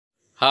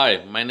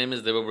Hi, my name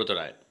is Debabrata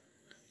Rai.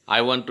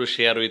 I want to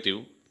share with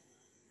you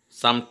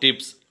some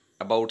tips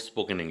about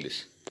spoken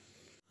English.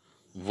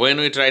 When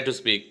we try to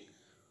speak,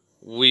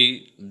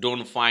 we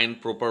don't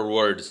find proper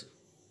words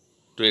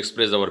to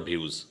express our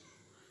views,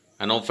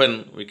 and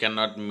often we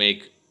cannot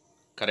make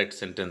correct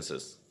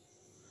sentences.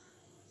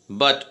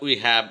 But we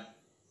have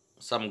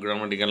some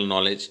grammatical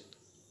knowledge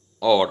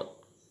or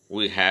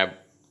we have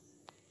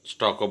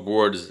stock of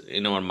words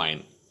in our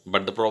mind.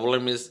 But the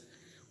problem is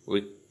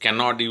we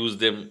cannot use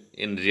them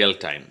in real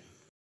time.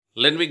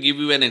 Let me give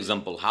you an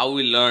example how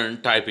we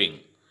learn typing.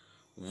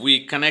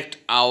 We connect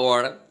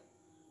our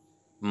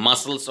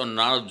muscles or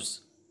nerves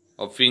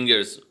of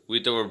fingers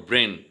with our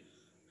brain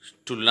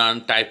to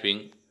learn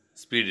typing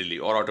speedily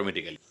or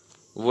automatically.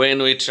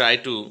 When we try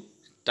to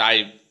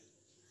type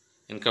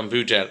in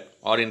computer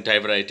or in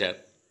typewriter,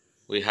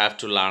 we have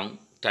to learn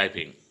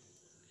typing.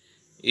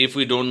 If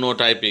we don't know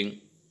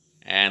typing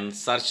and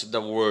search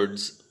the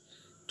words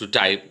to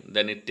type,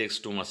 then it takes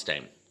too much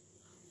time.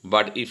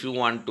 But if you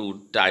want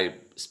to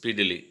type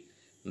speedily,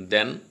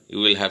 then you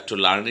will have to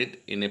learn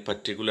it in a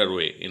particular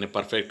way, in a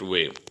perfect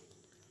way.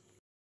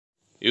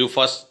 You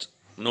first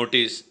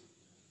notice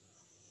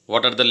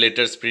what are the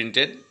letters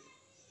printed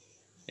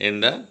in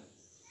the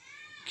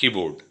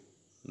keyboard.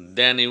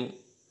 Then you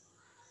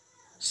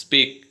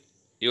speak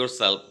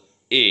yourself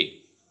A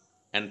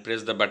and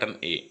press the button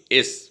A.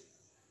 S,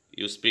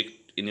 you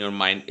speak in your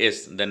mind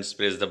S, then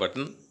press the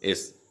button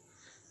S.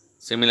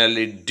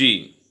 Similarly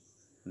D,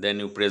 then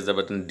you press the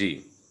button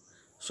D.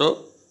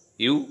 So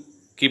you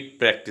keep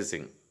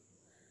practicing.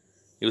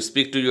 You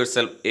speak to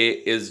yourself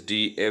A, S,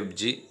 D, F,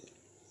 G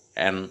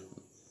and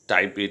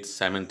type it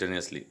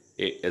simultaneously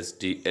A, S,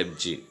 D, F,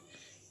 G.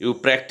 You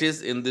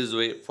practice in this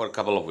way for a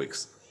couple of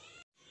weeks.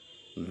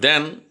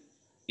 Then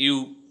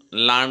you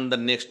learn the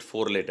next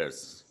four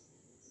letters.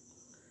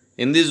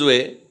 In this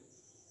way,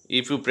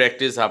 if you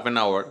practice half an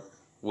hour,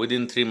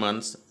 within 3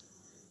 months,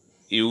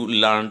 you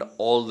learned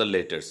all the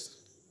letters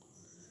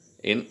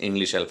in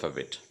English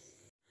alphabet.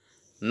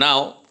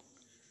 Now,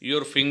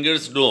 your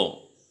fingers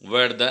know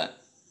where the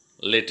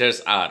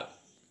letters are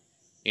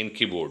in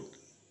keyboard.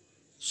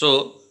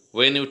 So,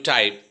 when you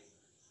type,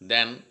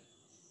 then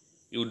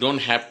you don't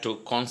have to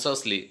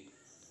consciously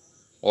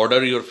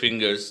order your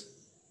fingers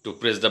to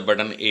press the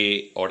button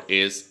A or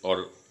S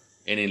or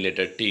any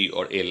letter T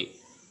or L.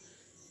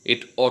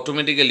 It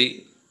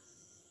automatically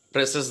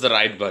presses the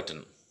right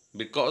button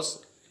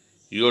because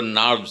your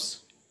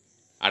nerves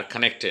are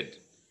connected.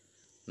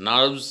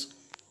 Nerves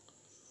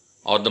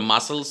or the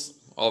muscles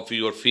of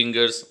your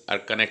fingers are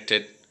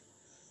connected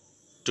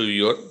to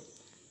your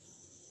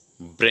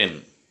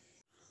brain.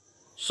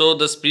 So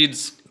the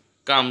speeds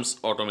comes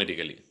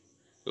automatically.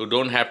 You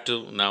don't have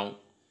to now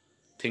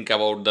think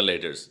about the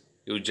letters.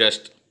 You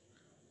just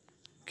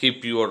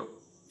keep your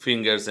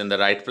fingers in the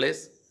right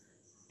place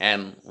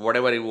and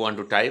whatever you want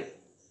to type,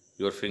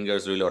 your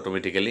fingers will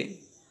automatically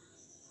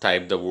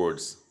type the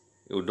words.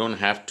 You don't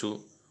have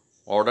to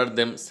order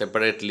them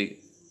separately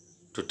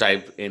to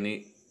type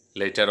any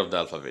letter of the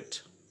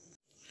alphabet.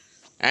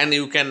 And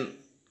you can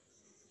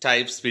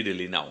type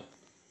speedily now.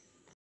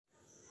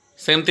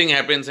 Same thing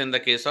happens in the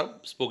case of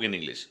spoken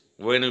English.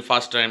 When you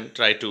first time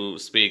try to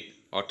speak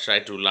or try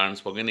to learn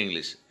spoken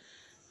English,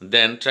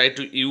 then try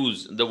to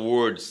use the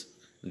words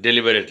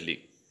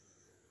deliberately.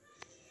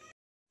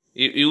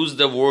 You use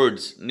the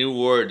words, new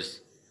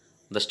words,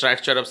 the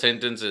structure of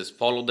sentences,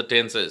 follow the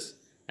tenses,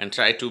 and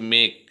try to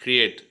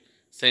create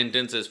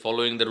sentences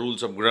following the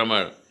rules of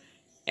grammar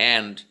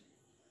and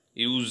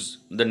use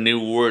the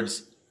new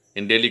words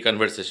in daily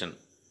conversation.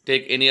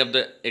 Take any of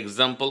the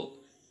example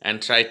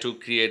and try to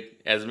create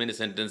as many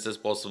sentences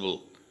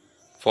possible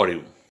for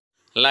you.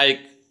 Like,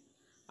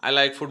 I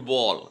like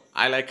football,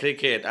 I like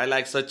cricket, I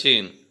like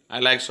Sachin, I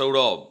like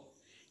Saurabh,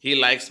 he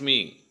likes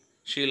me,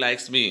 she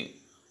likes me,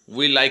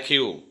 we like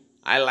you,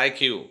 I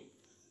like you.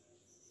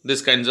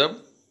 These kinds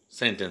of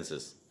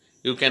sentences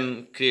you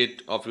can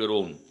create of your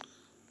own.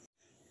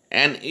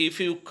 And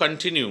if you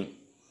continue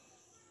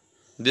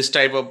this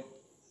type of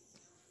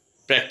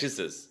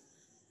practices,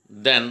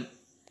 then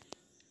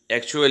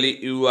actually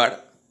you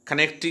are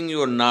connecting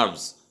your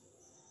nerves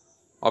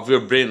of your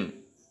brain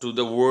to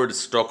the words,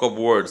 stock of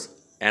words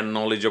and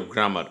knowledge of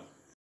grammar.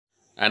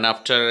 And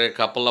after a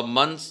couple of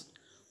months,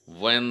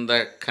 when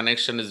the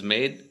connection is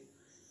made,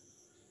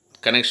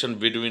 connection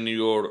between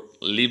your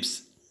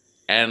lips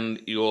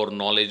and your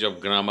knowledge of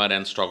grammar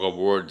and stock of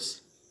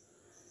words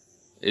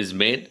is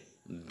made,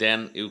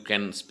 then you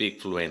can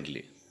speak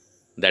fluently.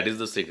 That is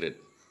the secret.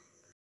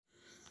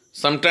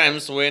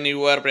 Sometimes when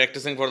you are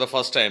practicing for the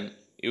first time,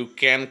 you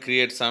can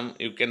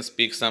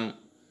speak some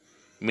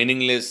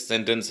meaningless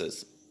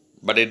sentences,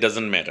 but it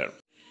doesn't matter.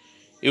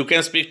 You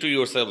can speak to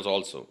yourselves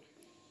also.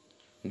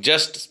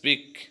 Just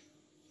speak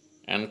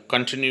and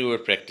continue your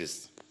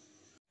practice.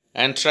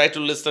 And try to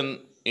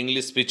listen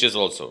English speeches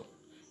also.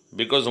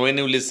 Because when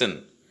you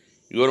listen,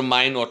 your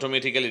mind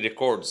automatically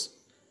records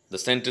the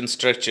sentence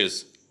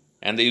structures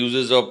and the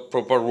uses of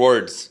proper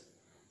words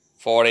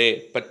for a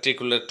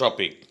particular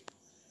topic.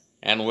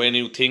 And when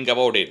you think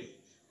about it,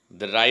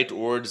 the right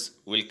words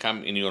will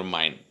come in your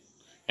mind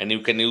and you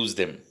can use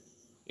them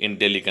in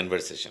daily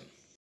conversation.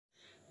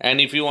 And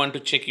if you want to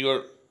check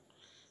your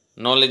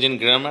knowledge in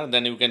grammar,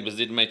 then you can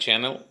visit my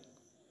channel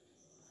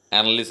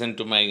and listen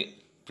to my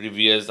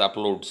previous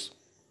uploads,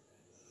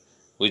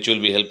 which will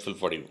be helpful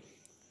for you.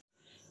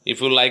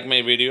 If you like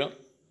my video,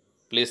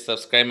 please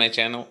subscribe my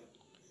channel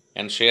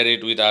and share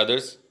it with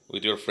others,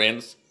 with your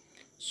friends,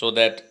 so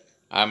that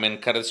I am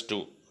encouraged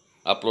to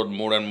upload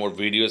more and more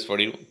videos for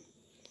you.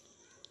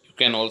 You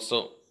can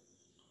also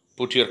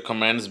put your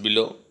comments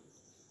below.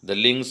 The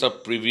links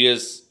of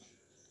previous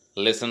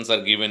lessons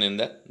are given in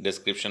the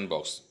description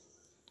box.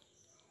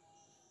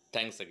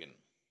 Thanks again.